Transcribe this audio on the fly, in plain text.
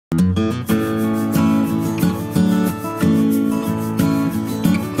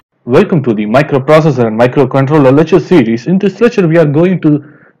Welcome to the Microprocessor and Microcontroller lecture series. In this lecture, we are going to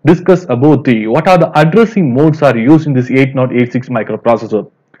discuss about what are the addressing modes are used in this 8086 microprocessor.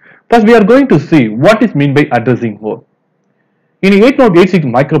 Thus, we are going to see what is meant by addressing mode. In 8086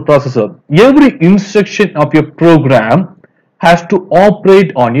 microprocessor, every instruction of your program has to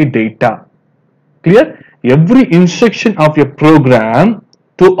operate on a data. Clear? Every instruction of your program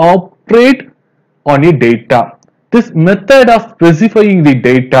to operate on a data. This method of specifying the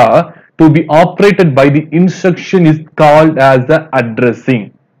data to be operated by the instruction is called as the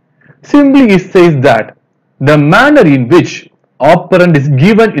addressing. Simply it says that the manner in which operand is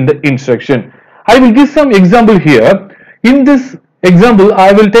given in the instruction. I will give some example here. In this example,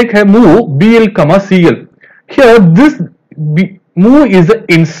 I will take a move BL, CL. Here this move is an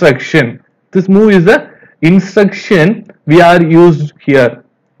instruction. This move is an instruction we are used here.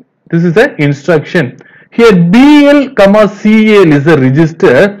 This is an instruction. Here BL, CL is a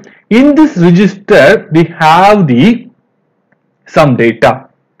register. In this register, we have the some data.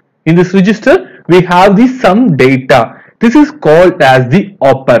 In this register, we have the some data. This is called as the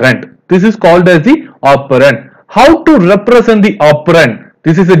operand. This is called as the operand. How to represent the operand?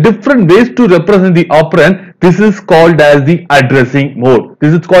 This is a different ways to represent the operand. This is called as the addressing mode.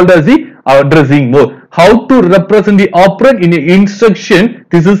 This is called as the addressing mode. How to represent the operand in an instruction?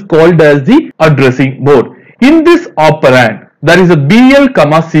 This is called as the addressing mode. In this operand, there is a BL,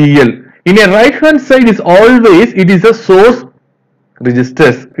 CL. In a right hand side is always it is a source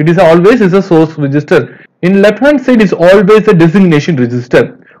registers. It is always a source register. In left hand side is always a designation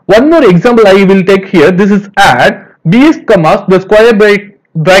register. One more example I will take here. This is add BX, the square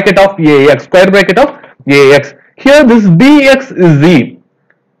bracket of AX. Square bracket of AX. Here this BX is the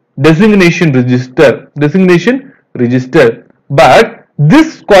designation register, but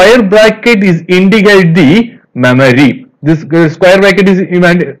this square bracket is indicate the memory. This square bracket is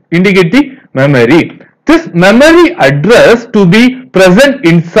indicate the memory. This memory address to be present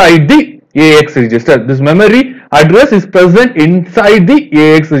inside the AX register. This memory address is present inside the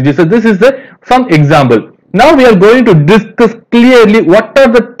AX register. This is some example. Now we are going to discuss clearly what are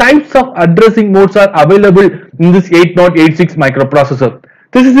the types of addressing modes are available in this 8086 microprocessor.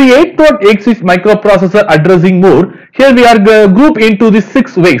 This is the 8086 microprocessor addressing mode. Here we are grouped into the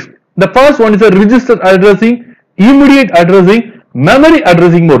 6 ways. The first one is a register addressing, immediate addressing, memory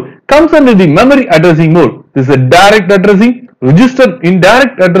addressing mode. Comes under the memory addressing mode. This is a direct addressing, register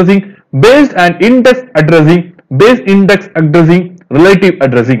indirect addressing, based and index addressing, base index addressing, relative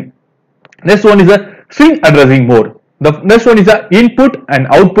addressing. Next one is a string addressing mode. The next one is a input and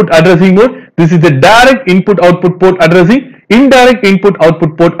output addressing mode. This is the direct input output port addressing, indirect input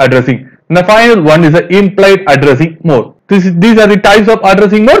output port addressing. And the final one is the implied addressing mode. These are the types of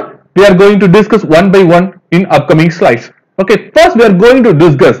addressing mode. We are going to discuss one by one in upcoming slides. Okay, first we are going to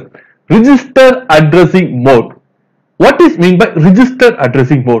discuss register addressing mode. What is meant by register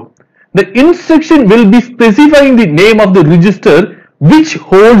addressing mode? The instruction will be specifying the name of the register which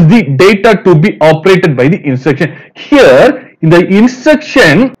holds the data to be operated by the instruction. Here, the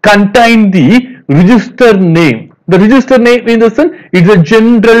instruction contains the register name. The register name in the sense is a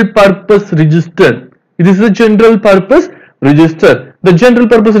general purpose register. It is a general purpose register. The general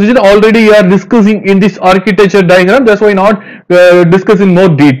purpose register already we are discussing in this architecture diagram. That's why not discuss in more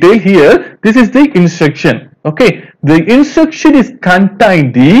detail here. This is the instruction. Okay, the instruction is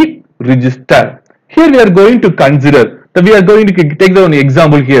contained the register. Here we are going to consider. We are going to take the one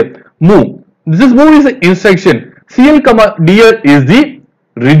example here. Move. This move is the instruction. CL, DL is the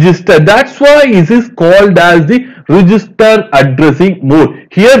register. That's why it is called as the register addressing mode.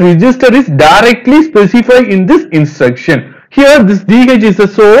 Here register is directly specified in this instruction. Here this DH is the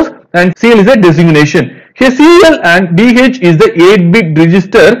source and CL is a designation. Here CL and DH is the 8-bit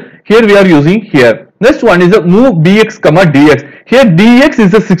register. Here we are using here. Next one is a move BX, DX. Here DX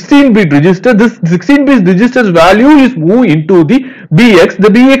is a 16-bit register. This 16-bit register's value is moved into the BX. The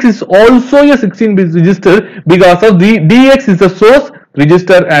BX is also a 16-bit register because of the DX is a source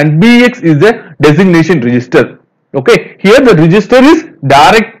register and BX is a designation register. Okay, here the register is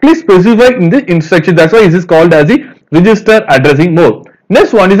directly specified in the instruction. That's why it is called as the register addressing mode.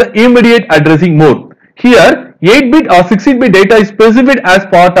 Next one is the immediate addressing mode. Here 8-bit or 16-bit data is specified as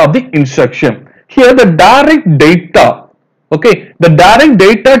part of the instruction. Here the direct data, okay, the direct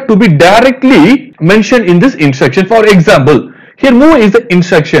data to be directly mentioned in this instruction. For example, here move is the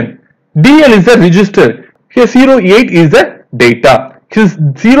instruction, DL is the register, here 08 is the data.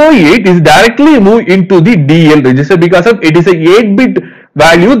 Here 08 is directly moved into the DL register because of it is a 8-bit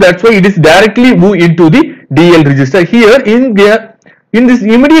value. That's why it is directly moved into the DL register. Here in this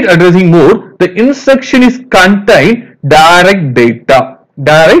immediate addressing mode, the instruction is contained direct data.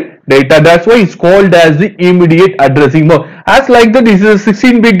 Direct data. That's why it's called as the immediate addressing mode. As like that, this is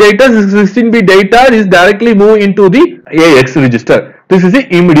 16-bit data. This 16-bit data is directly moved into the AX register. This is the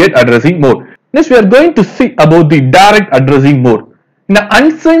immediate addressing mode. Next, we are going to see about the direct addressing mode. In an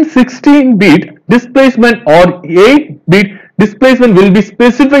unsigned 16-bit displacement or 8-bit displacement will be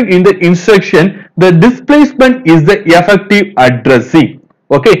specified in the instruction. The displacement is the effective addressing.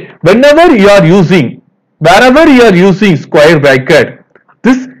 Okay, wherever you are using square bracket,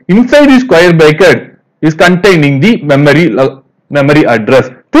 this inside the square bracket is containing the memory address.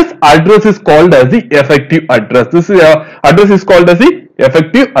 This address is called as the effective address. This address is called as the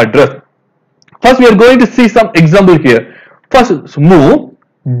effective address. First, we are going to see some example here. First, move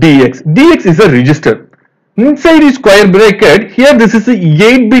dx. Dx is a register. Inside the square bracket, here this is the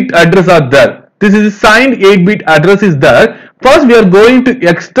 8-bit address are there. This is the signed 8-bit address is there. First, we are going to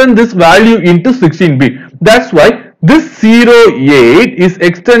extend this value into 16-bit. That's why this 08 is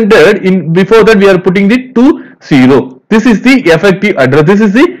extended in. Before that, we are putting the 20. This is the effective address. This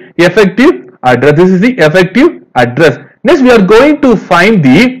is the effective address. This is the effective address. Next, we are going to find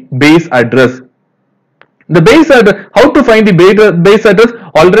the base address. The base address, how to find the base address?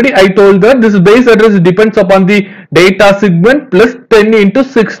 Already I told that this base address depends upon the data segment plus 10 into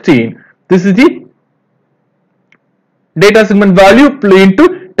 16. This is the data segment value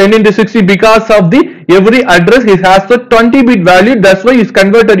into 10 into 60 because of the every address it has the 20-bit value. That's why it's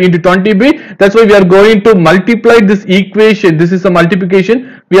converted into 20-bit. That's why we are going to multiply this equation. This is a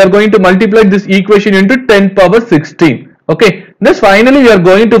multiplication. We are going to multiply this equation into 10 power 16. Okay. Next, finally, we are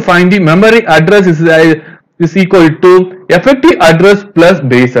going to find the memory address is equal to effective address plus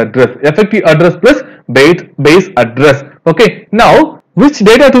base address. Effective address plus base address. Okay. Now, which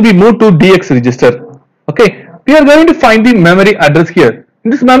data to be moved to DX register? Okay. We are going to find the memory address here.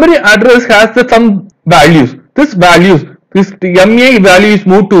 This memory address has some values. This MA value is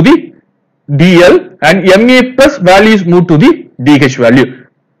moved to the DL and MA plus value is moved to the DH value.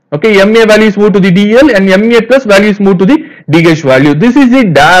 Okay, MA value is moved to the DL and MA plus value is moved to the DH value. This is the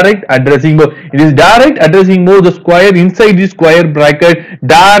direct addressing mode. It is direct addressing mode. The square inside the square bracket,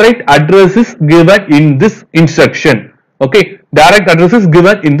 direct address is given in this instruction. Okay, direct address is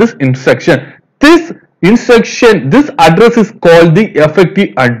given in this instruction. This address is called the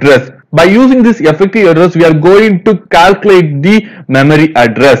effective address. By using this effective address, we are going to calculate the memory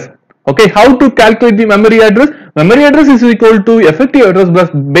address. Okay, how to calculate the memory address? Memory address is equal to effective address plus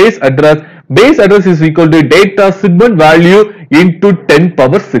base address. Base address is equal to data segment value into 10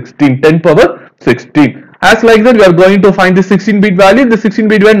 power 16. 10 power 16. As like that, we are going to find the 16-bit value. The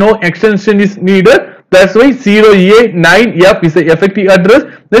 16-bit value, no extension is needed. That's why 0A9F is the effective address.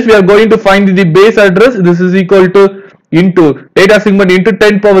 Next, we are going to find the base address. This is equal to into data segment into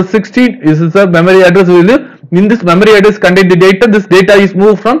 10 power 16. This is the memory address value. In this memory address contain the data. This data is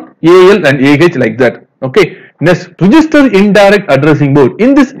moved from AL and AH like that. Okay. Next, register indirect addressing mode.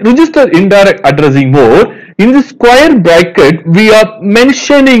 In this register indirect addressing mode, in the square bracket, we are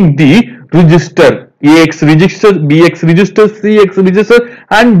mentioning the register. AX register, BX register, CX register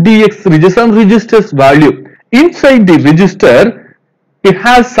and DX register, some registers value. Inside the register, it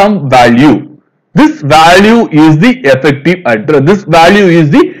has some value. This value is the effective address. This value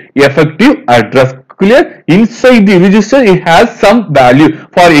is the effective address. Clear? Inside the register, it has some value.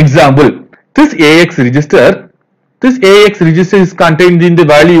 For example, this AX register is contained in the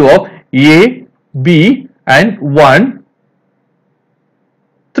value of A, B and 1,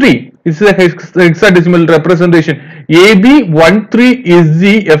 3. This is a hexadecimal representation. AB13 is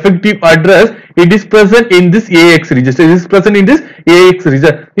the effective address. It is present in this AX register. It is present in this AX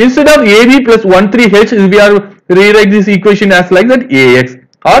register. Instead of AB plus 13H, we are rewrite this equation as like that AX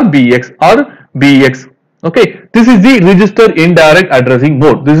or BX or BX. Okay, this is the register indirect addressing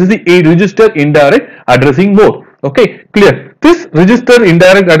mode. This is the register indirect addressing mode. Okay, clear. This register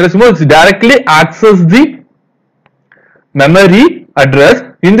indirect addressing mode directly access the memory address.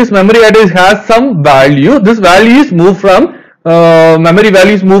 In this memory address has some value. This value is moved from memory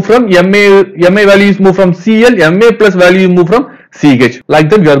value is moved from MA value is moved from CL, MA plus value is moved from CH. Like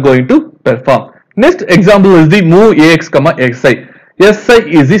that we are going to perform. Next example is the move AX, SI. SI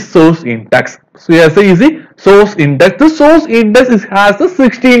is the source index. So SI is the source index. The source index has a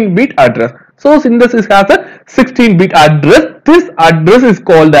 16-bit address. Source index has a 16-bit address. This address is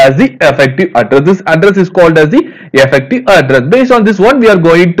called as the effective address. This address is called as the effective address. Based on this one, we are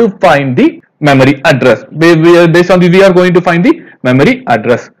going to find the memory address. Based on this, we are going to find the memory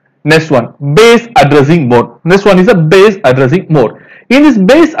address. Next one, base addressing mode. Next one is a base addressing mode. In this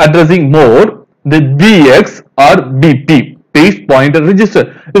base addressing mode, the BX or BP, base pointer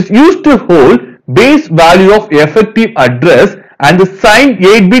register, is used to hold base value of effective address and the signed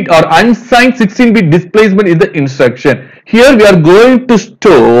 8-bit or unsigned 16-bit displacement in the instruction. Here we are going to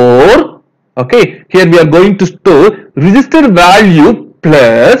store, okay, here we are going to store register value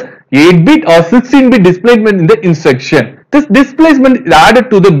plus 8-bit or 16-bit displacement in the instruction. This displacement is added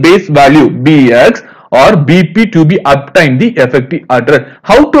to the base value bx or bp to be obtain the effective address.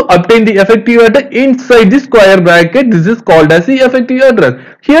 How to obtain the effective address? Inside the square bracket, this is called as the effective address.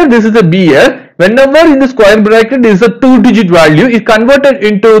 Here this is a bs. Whenever in the square bracket is a 2-digit value is converted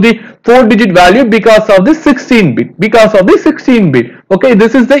into the 4-digit value because of the 16-bit. Okay,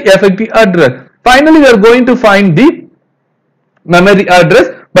 this is the effective address. Finally, we are going to find the memory address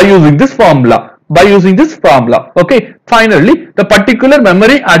by using this formula. Okay, finally, the particular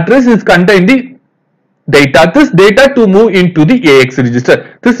memory address is contained the data. This data to move into the AX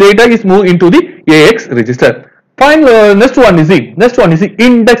register. This data is moved into the AX register. Finally, next one is the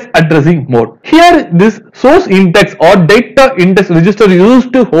index addressing mode. Here, this source index or data index register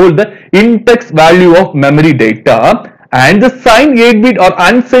used to hold the index value of memory data and the signed 8-bit or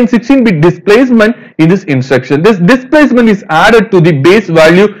unsigned 16-bit displacement in this instruction. This displacement is added to the base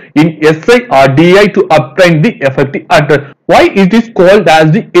value in SI or DI to obtain the effective address. Why it is called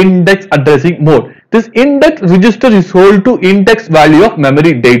as the index addressing mode? This index register is held to index value of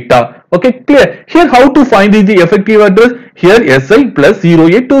memory data. Okay, clear? Here how to find the effective address? Here SI plus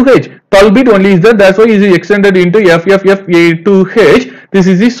 0A2H. 12-bit only is there, that's why it is extended into FFFA2H. This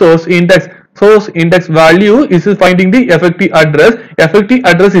is the source index. Source index value is finding the effective address. Effective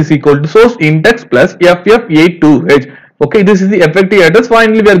address is equal to source index plus FFA2H. Okay, this is the effective address.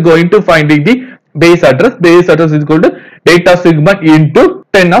 Finally, we are going to finding the base address. Base address is equal to data segment into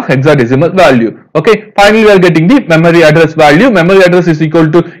 10 of hexadecimal value. Okay, finally we are getting the memory address value. Memory address is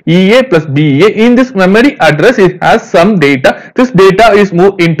equal to EA plus BA. In this memory address, it has some data. This data is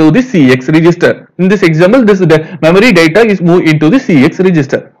moved into the CX register. In this example, this memory data is moved into the CX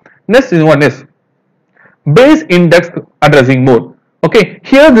register. Next one is base index addressing mode. Okay,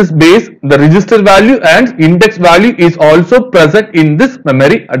 here this base, the register value and index value is also present in this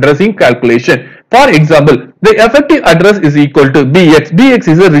memory addressing calculation. For example, the effective address is equal to BX. BX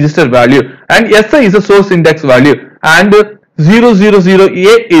is a register value and SI is a source index value and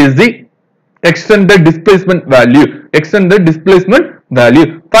 000A is the extended displacement value.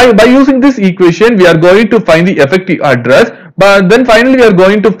 By using this equation, we are going to find the effective address. But then finally, we are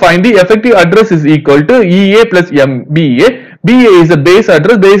going to find the effective address is equal to EA plus MBA. BA is a base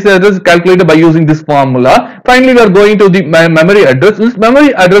address. Base address is calculated by using this formula. Finally, we are going to the memory address. This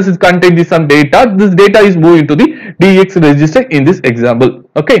memory address is containing some data. This data is moved into the DX register in this example.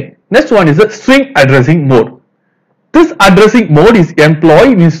 Okay. Next one is the string addressing mode. This addressing mode is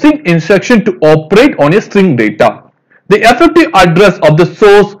employed in string instruction to operate on a string data. The effective address of the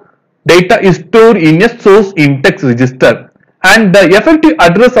source data is stored in a source index register, and the effective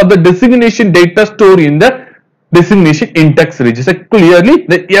address of the destination data stored in the destination index register. Clearly,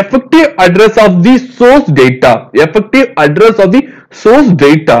 the effective address of the source data,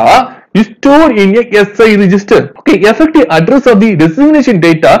 is stored in a SI register. Okay, effective address of the destination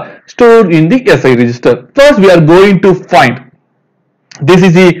data stored in the SI register. First, we are going to find this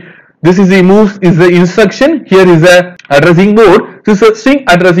is the instruction. Here is a addressing mode. This is a string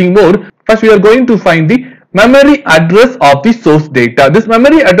addressing mode. First, we are going to find the memory address of the source data. This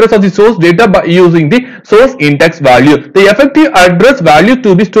memory address of the source data by using the source index value. The effective address value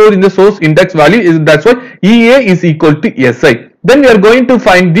to be stored in the source index value is, that's why EA is equal to SI. Then we are going to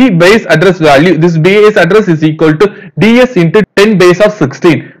find the base address value. This base address is equal to DS into 10 base of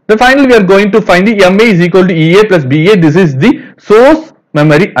 16. Then finally we are going to find the MA is equal to EA plus BA. This is the source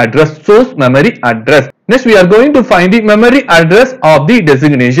memory address. Next we are going to find the memory address of the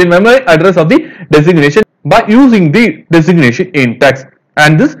designation. By using the designation index,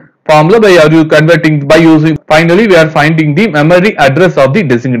 and this formula by using finally we are finding the memory address of the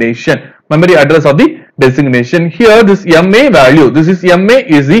designation. Here this MA value, MA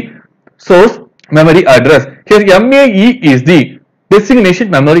is the source memory address. Here MAE is the destination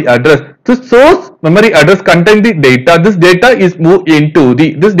memory address. The source memory address contains the data. This data is moved into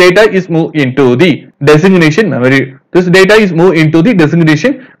the destination memory.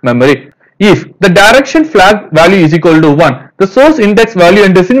 If the direction flag value is equal to 1, the source index value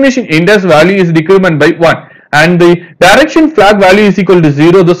and destination index value is decrement by 1, and the direction flag value is equal to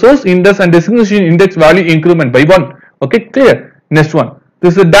 0, the source index and destination index value increment by 1. Okay, clear? Next one.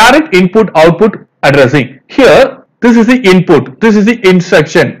 This is the direct input output addressing. Here, this is the input. This is the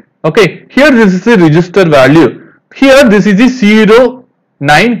instruction. Okay, here this is the register value. Here this is the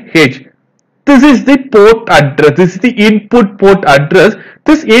 09H. This is the port address. This is the input port address.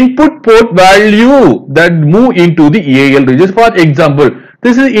 This input port value that move into the AL register. For example,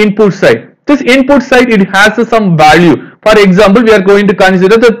 this is input side. This input side, it has some value. For example, we are going to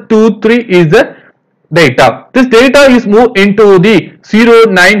consider the 23 is the data. This data is moved into the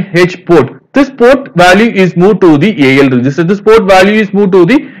 09H port. This port value is moved to the AL register. This port value is moved to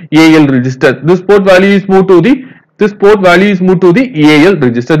the AL register. This port value is moved to the AL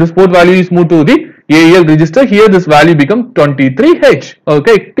register. This port value is moved to the AL register. Here this value becomes 23H.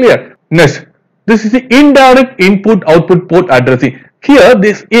 Okay, clear. Next, this is the indirect input output port addressing. Here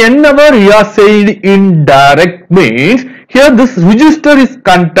this whenever we are saying indirect means here this register is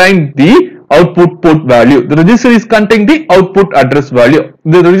contain the output port value. The register is containing the output address value.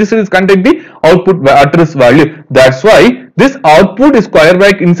 The register is containing the output address value. That's why this output is square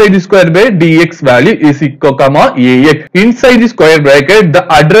bracket inside the square bracket dx value is equal comma ax. Inside the square bracket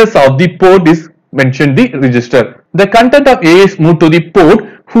the address of the port is mentioned the register. The content of A is moved to the port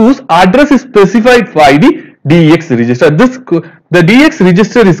whose address is specified by the DX register. The DX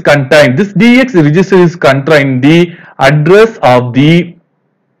register is contained. This DX register is contained the address of the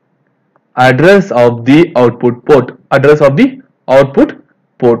output port.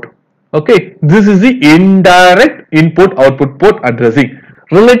 Okay, this is the indirect input output port addressing.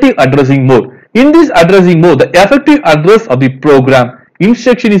 Relative addressing mode. In this addressing mode, the effective address of the program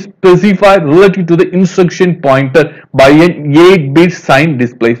instruction is specified relative to the instruction pointer by an 8-bit sign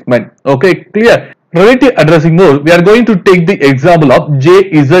displacement. Okay, clear. Relative addressing mode, we are going to take the example of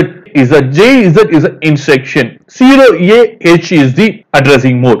JZ is an instruction. 0AH is the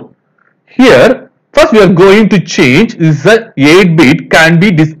addressing mode. Here, first we are going to change is the 8-bit can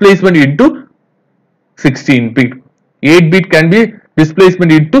be displacement into 16-bit. 8-bit can be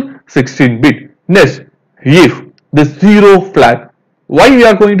displacement into 16-bit. Next, if the 0 flag. Why we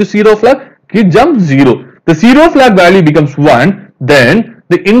are going to 0 flag? You jump 0. The 0 flag value becomes 1. Then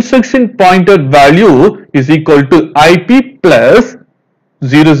the instruction pointer value is equal to IP plus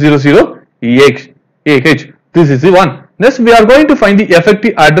 000AH. This is the one. Next, we are going to find the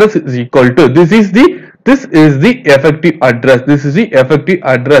effective address is equal to this is the effective address. This is the effective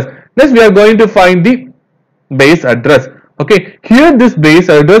address. Next, we are going to find the base address. Okay, here this base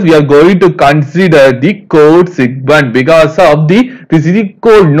address we are going to consider the code segment because of this is the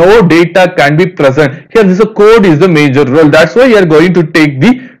code. No data can be present. Here this code is the major role. That's why we are going to take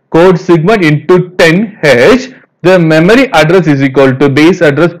the code segment into 10H. The memory address is equal to base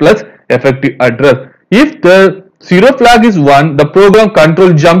address plus effective address. If the 0 flag is 1, the program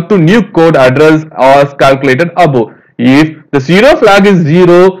control jump to new code address as calculated above. If the 0 flag is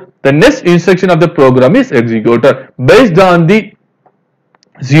 0, the next instruction of the program is executed. Based on the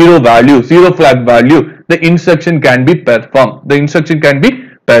 0 flag value, the instruction can be performed.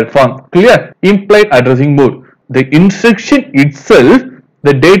 Clear? Implied addressing mode. The instruction itself,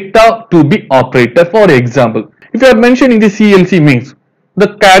 the data to be operated. For example, if you are mentioning the CLC means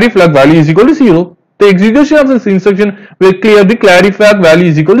the carry flag value is equal to 0. The execution of this instruction will clear the carry flag value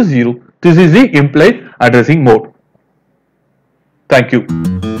is equal to 0. This is the implied addressing mode. Thank you.